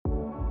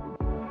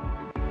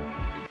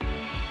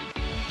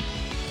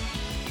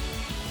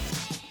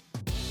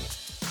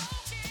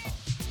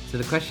So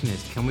the question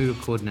is, can we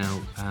record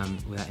now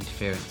without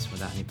interference,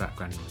 without any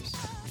background noise?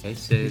 Okay,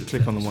 so you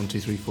click on the 1, 2,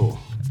 3, 4.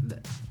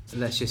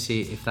 Let's just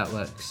see if that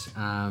works.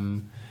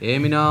 Hear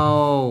me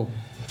now.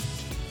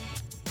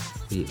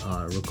 We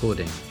are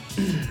recording.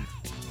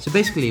 So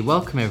basically,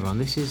 welcome everyone.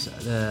 This is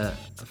the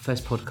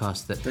first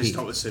podcast that. Don't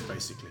start with Sid.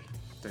 Basically,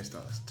 don't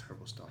start. That's a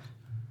terrible start.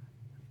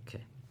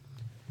 Okay.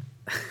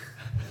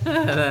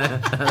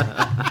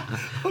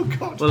 Oh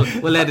God.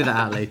 We'll edit that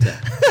out later.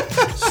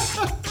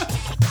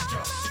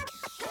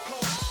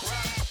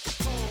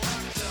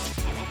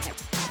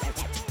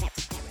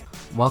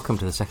 Welcome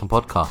to the second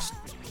podcast.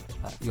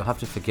 You'll have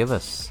to forgive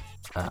us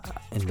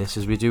in this,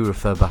 as we do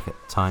refer back at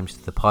times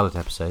to the pilot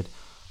episode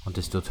on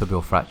distal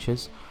tibial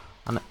fractures,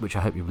 and which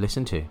I hope you've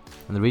listened to.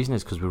 And the reason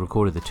is because we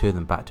recorded the two of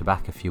them back to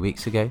back a few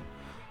weeks ago.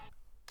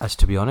 As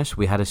to be honest,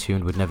 we had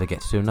assumed we'd never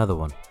get to do another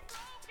one.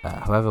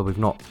 However, we've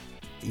not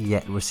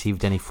yet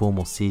received any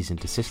formal cease and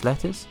desist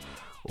letters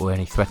or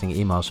any threatening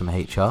emails from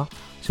HR,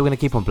 so we're going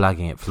to keep on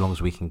blagging it for as long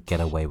as we can get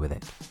away with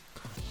it.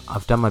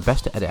 I've done my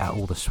best to edit out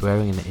all the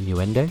swearing and the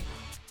innuendo,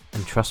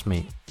 and trust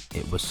me,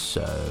 it was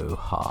so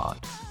hard.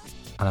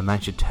 And I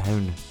managed to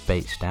tone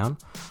Bates down,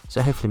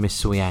 so hopefully Miss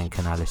Sui-Yang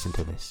can now listen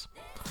to this.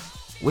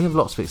 We have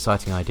lots of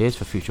exciting ideas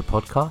for future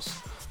podcasts,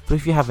 but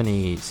if you have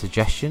any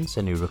suggestions,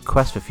 any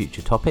requests for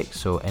future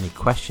topics, or any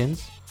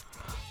questions,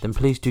 then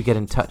please do get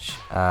in touch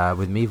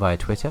with me via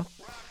Twitter.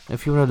 And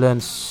if you want to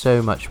learn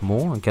so much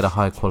more and get a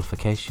higher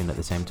qualification at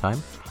the same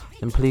time,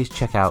 then please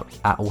check out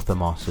at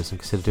Orthomasters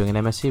and consider doing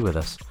an MSc with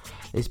us.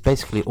 It's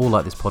basically all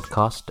like this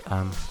podcast,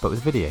 but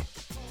with video.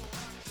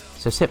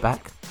 So sit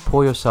back,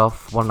 pour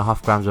yourself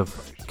 1.5 grams of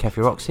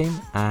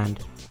cefuroxime,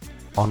 and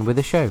on with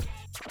the show.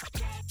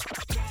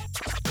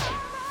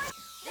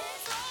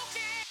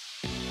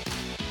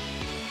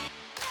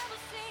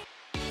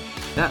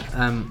 That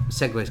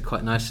segues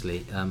quite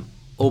nicely,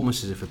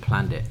 almost as if we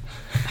planned it,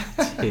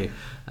 to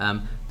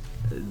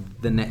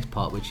the next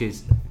part, which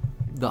is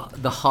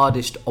the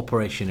hardest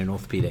operation in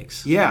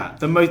orthopaedics. Yeah,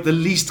 the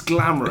least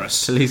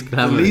glamorous. The least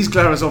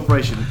glamorous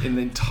operation in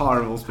the entire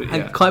orthopedics.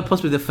 And quite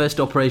possibly the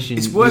first operation.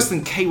 It's worse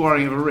than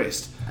K-wiring of a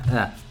wrist.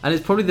 Yeah, and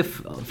it's probably the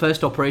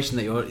first operation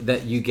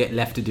that you get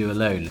left to do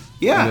alone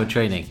in your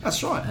training.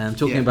 That's right. And I'm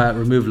talking about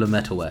removal of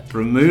metalwork.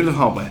 Removal of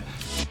hardware.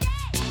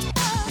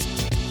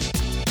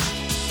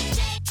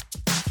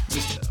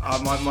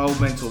 My old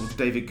mentor,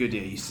 David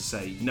Goodyear, used to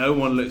say, no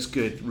one looks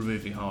good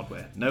removing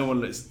hardware. No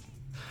one looks...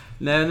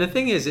 No, and the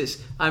thing is,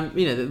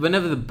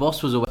 whenever the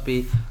boss was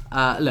away,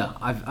 look,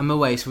 I'm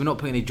away, so we're not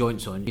putting any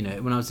joints on,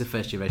 when I was the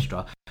first year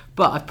registrar.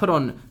 But I've put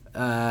on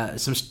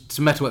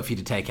some metalwork for you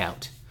to take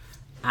out.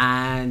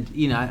 And,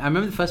 I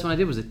remember the first one I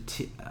did was I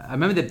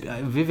remember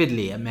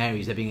vividly at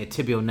Mary's there being a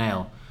tibial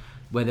nail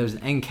where there was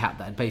an end cap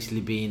that had basically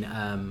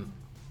been...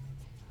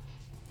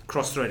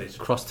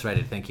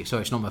 Cross-threaded, thank you.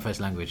 Sorry, it's not my first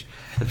language.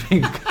 It had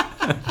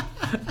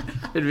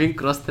been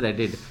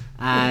cross-threaded.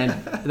 And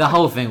the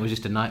whole thing was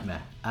just a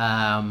nightmare.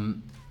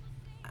 And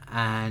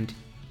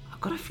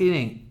I've got a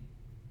feeling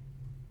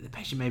the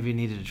patient maybe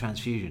needed a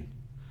transfusion.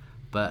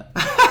 But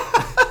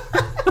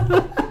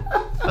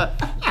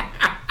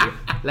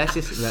let's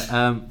just...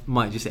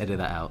 might just edit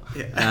that out.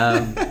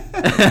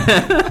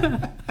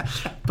 Yeah.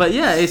 But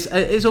yeah,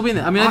 it's all been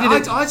there. I mean,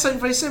 I'd say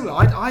very similar.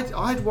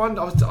 I'd one.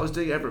 I was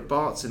doing it over at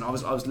Bart's, and I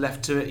was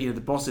left to it.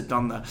 The boss had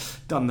done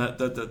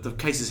the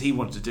cases he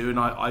wanted to do, and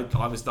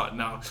I was like,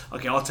 no,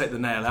 okay, I'll take the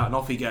nail out, and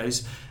off he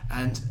goes.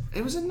 And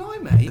it was a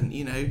nightmare. And,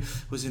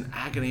 was in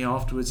agony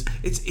afterwards.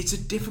 It's a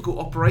difficult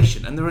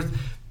operation, and the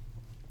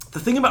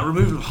thing about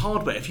removal of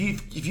hardware, if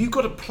you've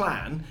got a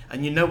plan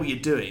and you know what you're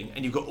doing,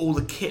 and you've got all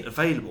the kit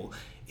available,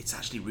 it's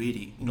actually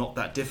really not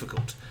that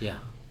difficult. Yeah.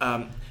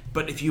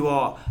 But if you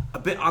are a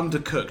bit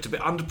undercooked, a bit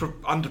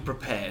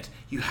underprepared,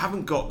 you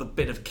haven't got the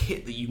bit of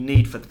kit that you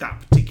need for that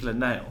particular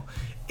nail,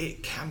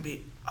 it can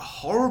be a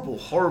horrible,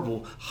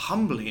 horrible,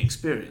 humbling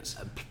experience.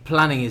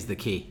 Planning is the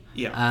key.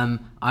 Yeah.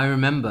 I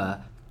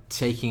remember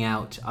taking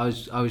out. I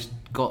was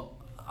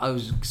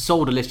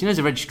sold a list. As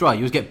a registrar,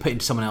 you always get put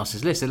into someone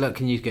else's list. They look,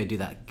 can you go do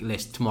that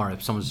list tomorrow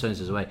if someone's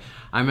so-and-so's away?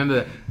 I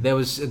remember there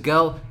was a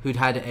girl who'd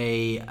had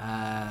a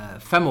distal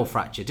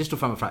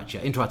femoral fracture,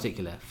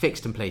 intra-articular,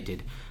 fixed and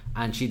plated,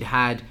 and she'd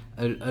had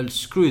a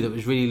screw that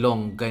was really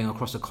long going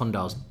across the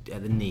condyles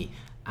at the knee,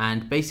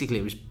 and basically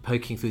it was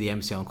poking through the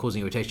MCL and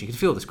causing irritation. You could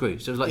feel the screw,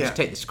 so it was like, just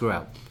take the screw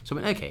out. So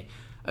I went, okay,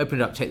 open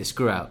it up, take the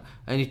screw out.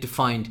 I need to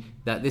find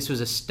that this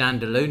was a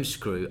standalone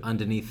screw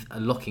underneath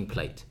a locking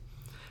plate.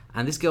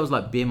 And this girl was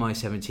like BMI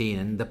 17,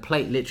 and the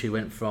plate literally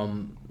went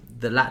from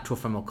the lateral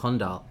femoral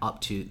condyle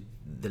up to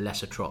the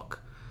lesser troch.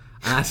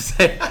 And I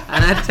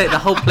had to take the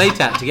whole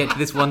plate out to get to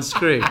this one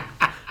screw.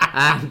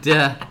 And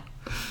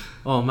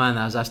oh man,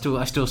 I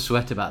still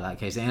sweat about that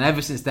case. And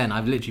ever since then,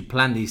 I've literally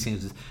planned these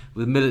things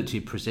with military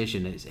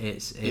precision. It's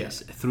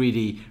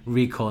 3D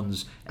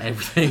recons.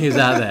 Everything is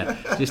out there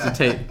just to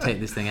take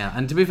this thing out.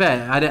 And to be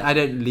fair, I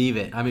don't leave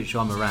it. I make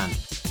sure I'm around.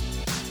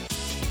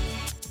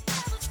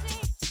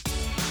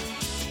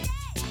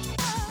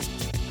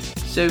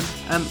 So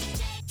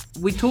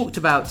we talked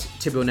about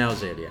tibial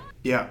nails earlier.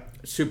 Yeah.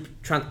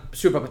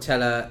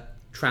 Suprapatellar,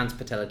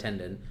 transpatellar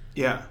tendon.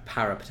 Yeah.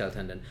 Parapatellar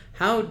tendon.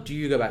 How do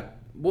you go about?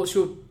 What's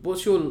your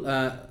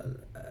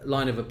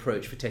line of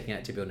approach for taking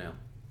out tibial nail?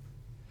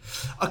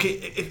 Okay,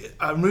 if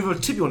removal of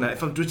tibial nail,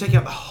 if I'm taking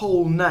out the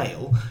whole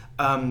nail,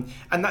 and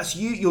that's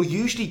you're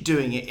usually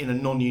doing it in a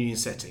non-union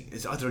setting.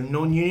 It's either a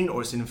non-union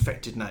or it's an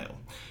infected nail.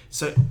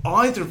 So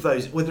either of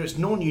those, whether it's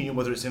non-union,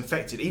 whether it's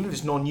infected, even if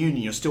it's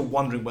non-union, you're still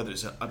wondering whether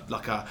it's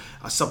a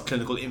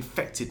subclinical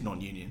infected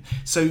non-union.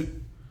 So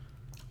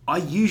I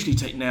usually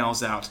take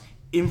nails out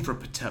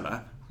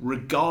infrapatellar,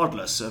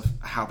 regardless of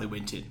how they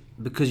went in.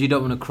 Because you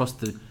don't want to cross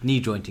the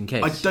knee joint in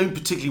case. I don't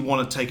particularly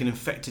want to take an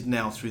infected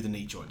nail through the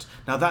knee joint.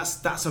 Now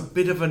that's a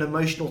bit of an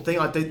emotional thing.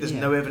 There's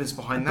no evidence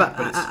behind that.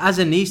 But as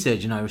a knee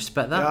surgeon, I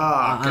respect that.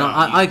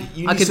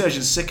 Knee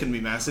surgeons sicken me,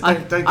 man. So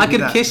don't give I me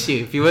could that. kiss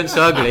you if you weren't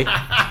so ugly.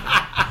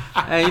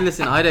 Hey,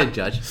 listen, I don't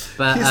judge.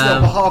 But Kiss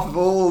on behalf of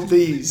all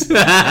these.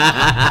 But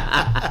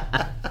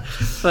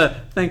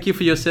thank you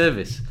for your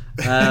service.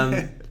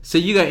 So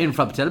you go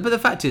infrapatellar, but the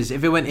fact is,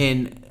 if it went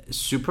in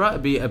supra,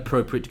 it'd be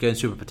appropriate to go in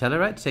suprapatellar,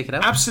 right? To take it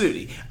out?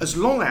 Absolutely. As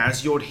long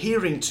as you're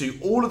adhering to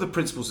all of the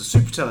principles of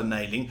suprapatellar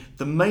nailing,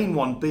 the main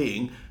one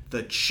being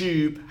the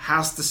tube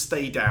has to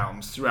stay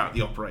down throughout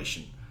the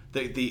operation.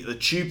 The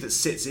tube that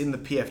sits in the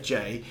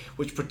PFJ,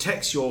 which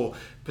protects your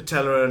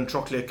patellar and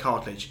trochlear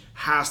cartilage,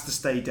 has to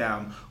stay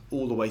down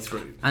all the way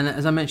through. And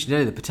as I mentioned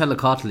earlier, the patellar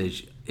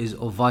cartilage is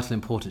of vital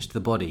importance to the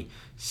body,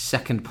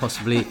 second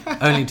possibly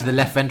only to the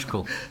left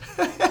ventricle.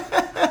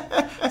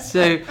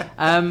 So,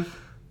 and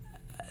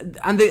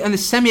the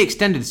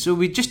semi-extended. So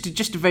we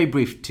just very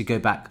brief to go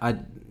back.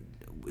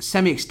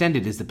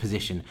 Semi-extended is the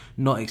position,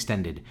 not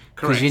extended,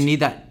 because you need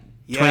that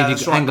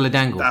 20-degree angle of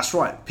dangle. That's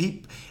right.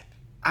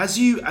 As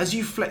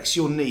you flex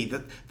your knee,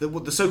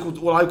 the so-called,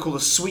 what I call the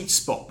sweet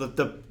spot,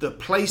 the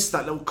place,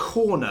 that little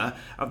corner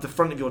of the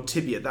front of your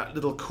tibia, that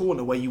little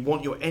corner where you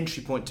want your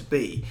entry point to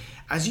be.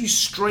 As you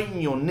straighten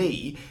your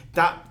knee,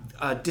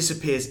 that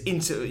disappears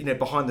into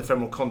behind the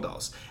femoral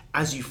condyles.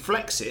 As you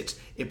flex it,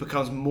 it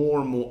becomes more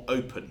and more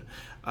open.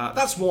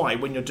 That's why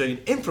when you're doing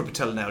an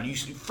infrapatellar nail, you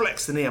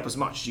flex the knee up as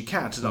much as you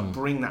can to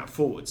bring that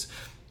forwards.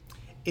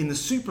 In the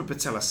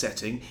suprapatellar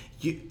setting,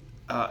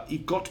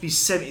 you've got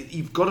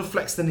to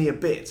flex the knee a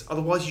bit,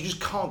 otherwise you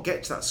just can't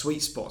get to that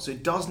sweet spot. So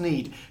it does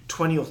need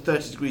 20 or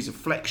 30 degrees of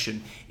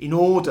flexion in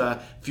order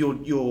for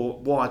your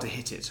wire to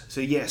hit it. So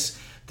yes,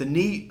 the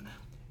knee,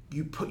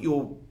 you put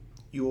your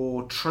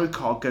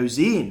trocar goes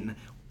in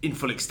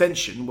full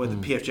extension where the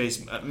PFJ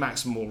is at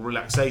maximal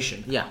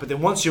relaxation. Yeah. But then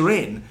once you're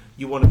in,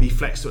 you want to be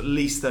flexed to at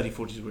least 30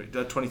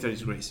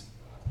 degrees.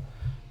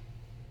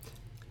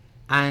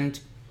 And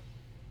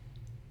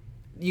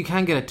you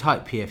can get a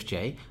tight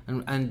PFJ,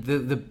 and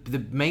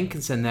the main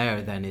concern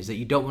there then is that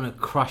you don't want to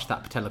crush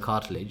that patellar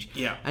cartilage.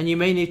 Yeah. And you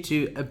may need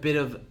a bit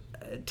of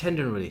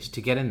tendon release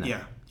to get in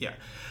there. Yeah.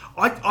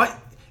 I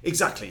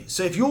exactly.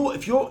 So if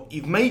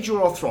you've made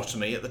your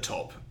arthrotomy at the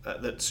top,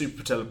 that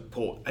suprapatellar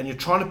port, and you're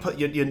trying to put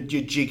your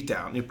jig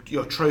down,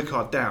 your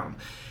trocar down,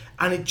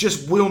 and it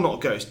just will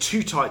not go. It's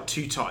too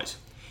tight.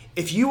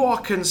 If you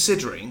are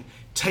considering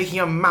taking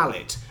a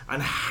mallet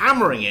and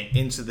hammering it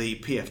into the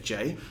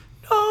PFJ,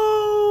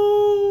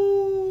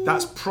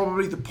 that's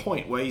probably the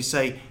point where you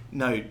say,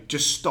 no,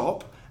 just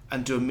stop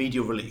and do a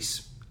medial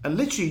release. And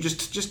literally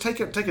just take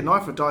a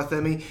knife or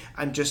diathermy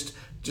and just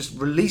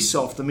release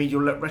off the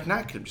medial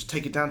retinaculum. Just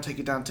take it down.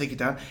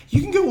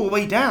 You can go all the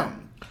way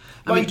down.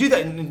 You do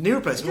that in knee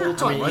replacement all the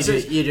time. Right?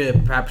 You do a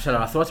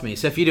parapatellar arthrotomy.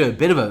 So if you do a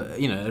bit of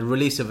a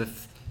release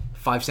of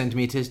 5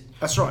 centimeters,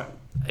 that's right.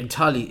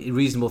 Entirely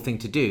reasonable thing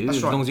to do,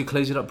 as long as you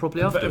close it up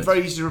properly afterwards.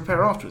 Very easy to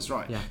repair afterwards,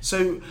 right? Yeah.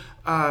 So,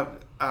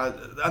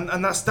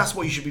 and that's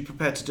what you should be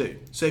prepared to do.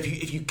 So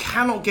if you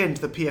cannot get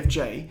into the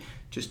PFJ,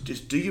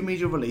 just do your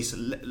medial release,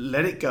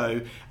 let it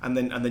go, and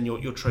then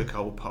your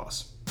trocar will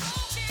pass.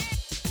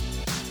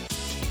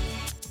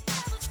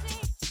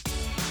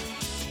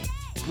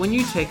 When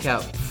you take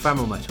out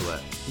femoral metalwork,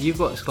 you've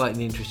got a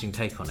slightly interesting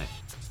take on it.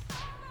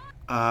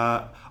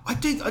 I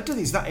don't think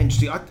it's that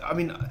interesting. I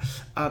mean,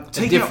 a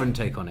different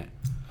take on it.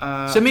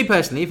 So me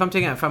personally, if I'm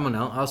taking out a femoral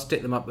nail, I'll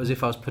stick them up as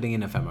if I was putting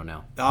in a femoral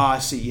nail. I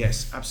see.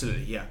 Yes,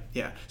 absolutely.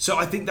 Yeah. So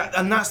I think that,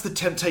 and that's the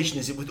temptation,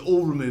 is it, with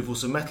all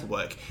removals of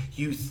metalwork,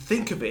 you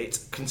think of it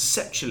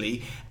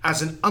conceptually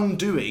as an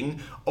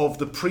undoing of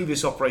the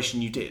previous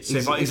operation you did. So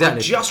if I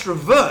just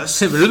reverse,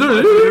 then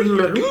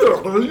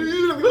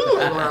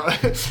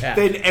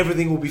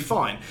everything will be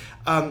fine.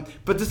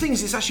 But the thing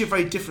is, it's actually a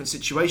very different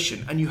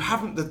situation, and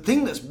the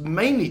thing that's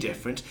mainly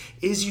different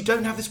is you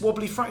don't have this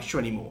wobbly fracture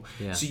anymore.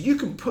 Yeah. So you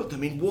can put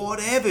them in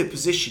whatever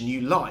position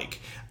you like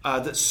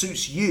that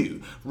suits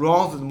you,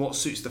 rather than what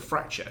suits the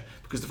fracture,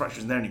 because the fracture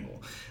isn't there anymore.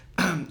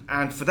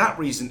 And for that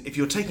reason, if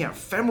you're taking out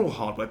femoral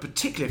hardware,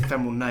 particularly a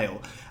femoral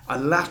nail, a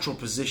lateral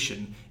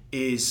position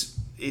is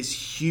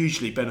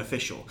hugely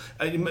beneficial.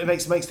 It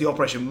makes the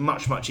operation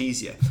much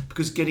easier,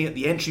 because getting at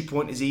the entry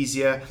point is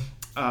easier.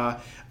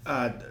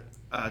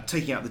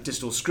 Taking out the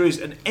distal screws,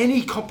 and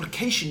any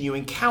complication you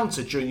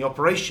encounter during the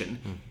operation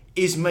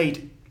is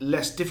made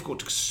less difficult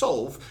to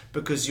solve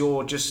because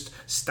you're just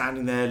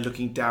standing there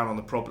looking down on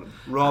the problem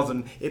rather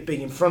than it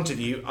being in front of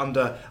you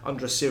under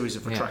a series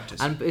of retractors.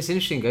 Yeah. And it's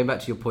interesting, going back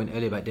to your point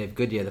earlier about Dave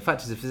Goodyear, the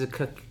fact is if there's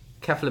a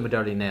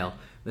cephalomedullary nail,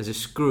 there's a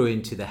screw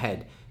into the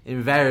head,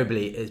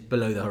 invariably it's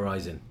below the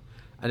horizon.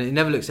 And it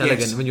never looks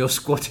elegant when you're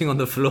squatting on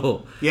the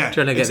floor trying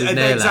to get this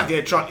nail out.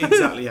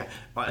 Exactly, yeah.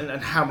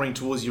 And hammering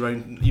towards your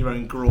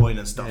own groin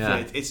and stuff.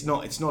 Yeah. It's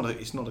not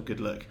a good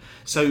look.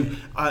 So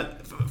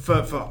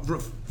for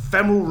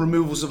femoral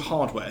removals of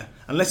hardware,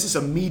 unless it's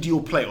a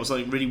medial plate or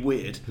something really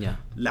weird,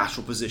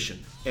 lateral position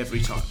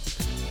every time.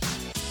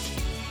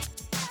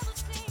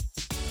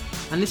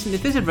 And listen,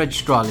 if there's a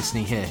registrar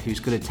listening here who's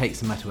going to take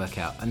some metalwork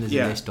out and there's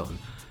a list on,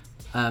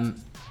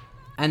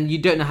 and you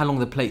don't know how long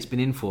the plate's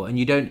been in for, and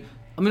you don't.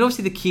 I mean,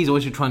 obviously the key is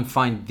always to try and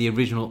find the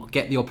original,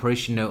 get the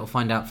operation note, or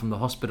find out from the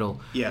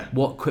hospital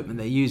what equipment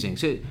they're using.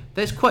 So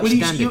that's quite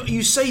standard.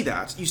 You say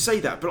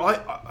that, but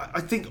I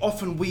think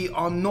often we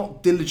are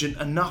not diligent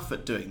enough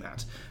at doing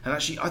that. And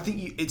actually, I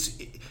think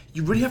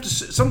you really have to.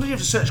 Sometimes you have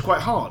to search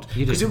quite hard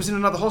because it was in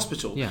another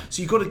hospital. Yeah.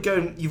 So you've got to go.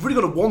 And you've really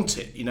got to want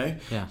it. You know.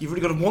 Yeah. You've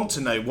really got to want to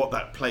know what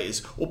that plate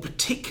is, or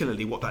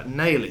particularly what that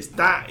nail is.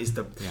 That is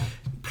the. Yeah.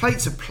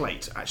 Plate's a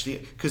plate, actually,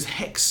 because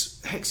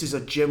hexes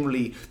are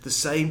generally the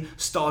same.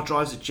 Star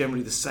drives are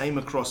generally the same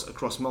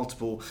across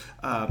multiple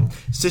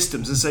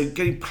systems, and so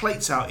getting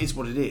plates out is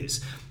what it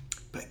is.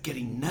 But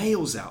getting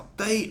nails out,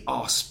 they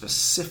are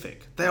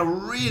specific. They are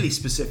really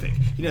specific.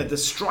 You know, the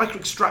striker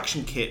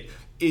extraction kit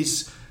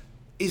is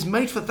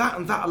made for that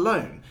and that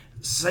alone.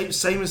 Same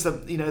as the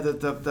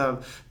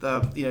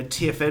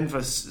TFN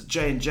for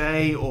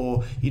J&J,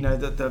 or the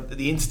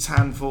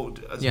Intertan for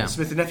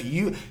Smith and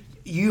Nephew.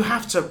 You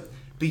have to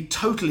be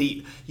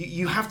totally.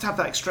 You have to have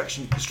that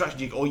extraction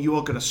jig, or you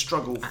are going to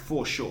struggle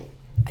for sure.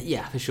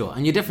 Yeah, for sure.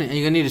 And you're going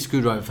to need a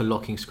screwdriver for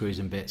locking screws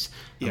and bits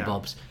and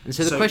bobs. And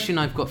so the question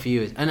I've got for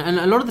you is, and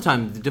a lot of the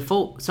time, the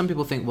default, some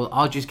people think, well,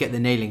 I'll just get the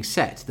nailing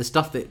set. The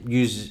stuff that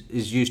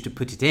is used to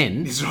put it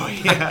in, is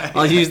right, yeah.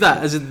 I'll use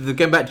that. As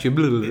going back to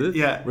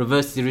your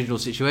reverse the original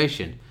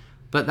situation.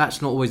 But that's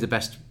not always the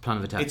best plan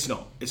of attack. It's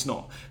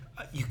not.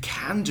 You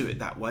can do it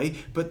that way,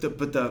 but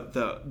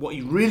the what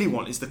you really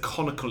want is the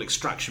conical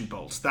extraction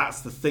bolts.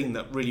 That's the thing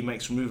that really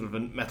makes removal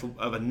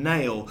of a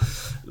nail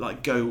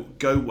like go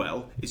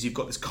well. Is you've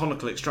got this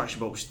conical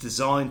extraction bolt which is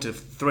designed to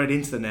thread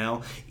into the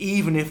nail,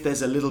 even if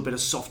there's a little bit of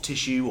soft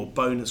tissue or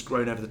bone that's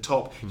grown over the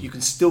top, you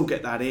can still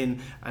get that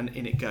in, and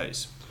in it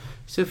goes.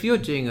 So if you're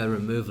doing a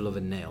removal of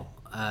a nail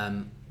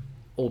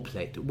or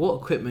plate,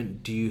 what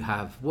equipment do you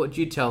have? What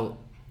do you tell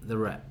the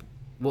rep?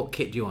 What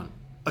kit do you want?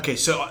 Okay,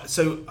 so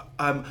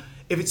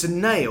if it's a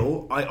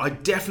nail, I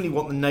definitely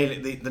want the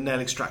nail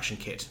extraction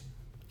kit,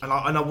 and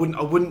I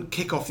wouldn't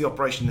kick off the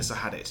operation unless I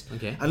had it.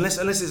 Okay. Unless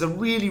it's a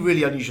really,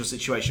 really unusual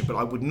situation, but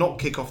I would not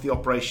kick off the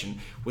operation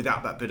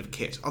without that bit of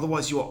kit.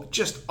 Otherwise, you are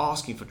just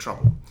asking for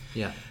trouble.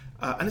 Yeah.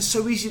 And it's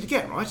so easy to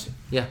get, right?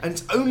 Yeah. And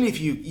it's only if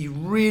you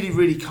really,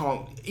 really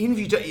can't, even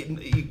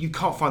if you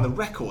can't find the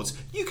records,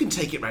 you can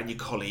take it around your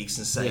colleagues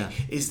and say,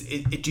 do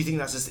you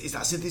think is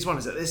that this one?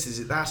 Is that this? Is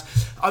it that?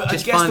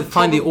 Just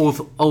find the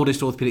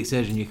oldest orthopaedic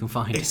surgeon you can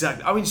find.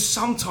 Exactly. I mean,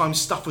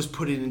 sometimes stuff was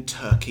put in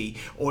Turkey,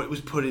 or it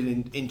was put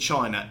in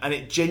China, and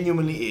it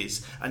genuinely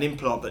is an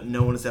implant that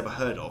no one has ever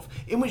heard of.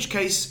 In which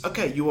case,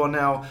 okay, you are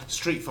now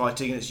street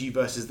fighting, and it's you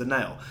versus the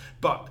nail.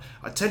 But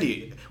I tell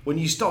you, when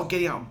you start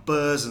getting out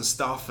burrs and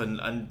stuff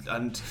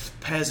and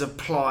pairs of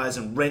pliers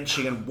and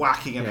wrenching and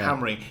whacking and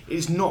hammering, it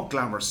is not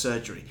glamorous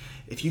surgery.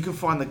 If you can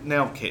find the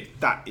nail kit,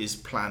 that is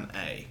plan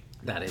A.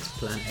 That is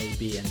plan A,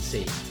 B, and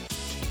C.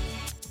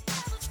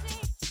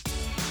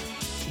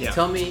 Yeah.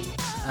 Tell me,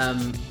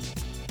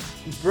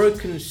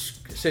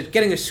 so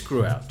getting a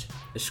screw out,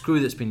 a screw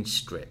that's been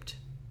stripped.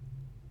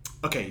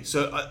 Okay,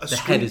 so the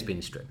head has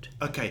been stripped.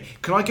 Okay,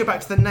 can I go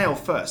back to the nail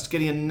first?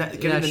 Sure.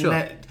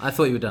 I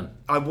thought you were done.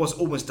 I was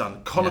almost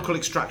done. Conical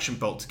extraction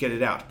bolt to get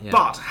it out. Yeah.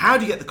 But how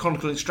do you get the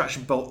conical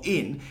extraction bolt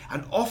in?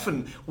 And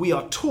often we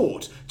are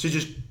taught to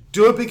just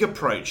do a big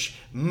approach,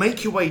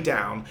 make your way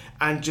down,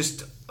 and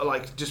just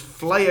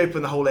flay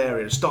open the whole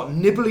area and start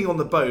nibbling on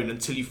the bone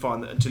until you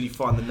find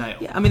the nail.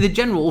 Yeah, I mean, the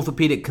general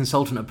orthopaedic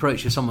consultant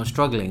approach if someone's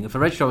struggling, if a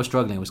registrar was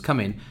struggling, was come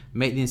in,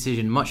 make the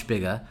incision much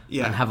bigger,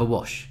 and have a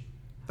wash.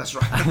 That's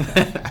right.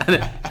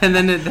 and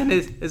then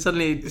it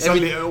suddenly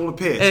it all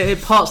appears. It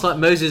parts like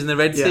Moses in the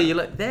Red Sea. You're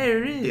like,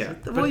 there it is. Yeah.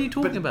 What are you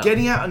talking about?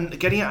 Getting out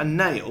a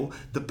nail,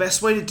 the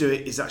best way to do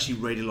it is actually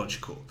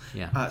radiological.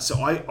 Yeah. So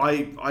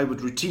I would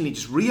routinely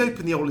just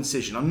reopen the old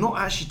incision. I'm not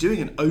actually doing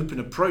an open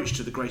approach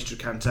to the greater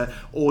trochanter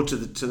or to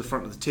the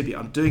front of the tibia.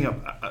 I'm doing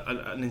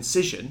an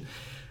incision.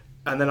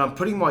 And then I'm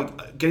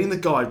getting the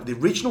guide, the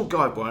original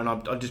guide wire, and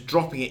I'm just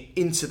dropping it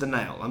into the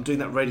nail. I'm doing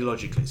that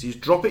radiologically. So you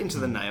just drop it into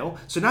the nail.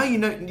 So now you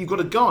know you've got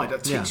a guide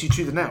that takes you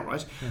to the nail,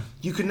 right? Yeah.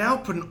 You can now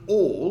put an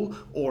awl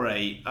or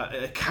a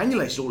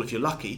cannulated awl if you're lucky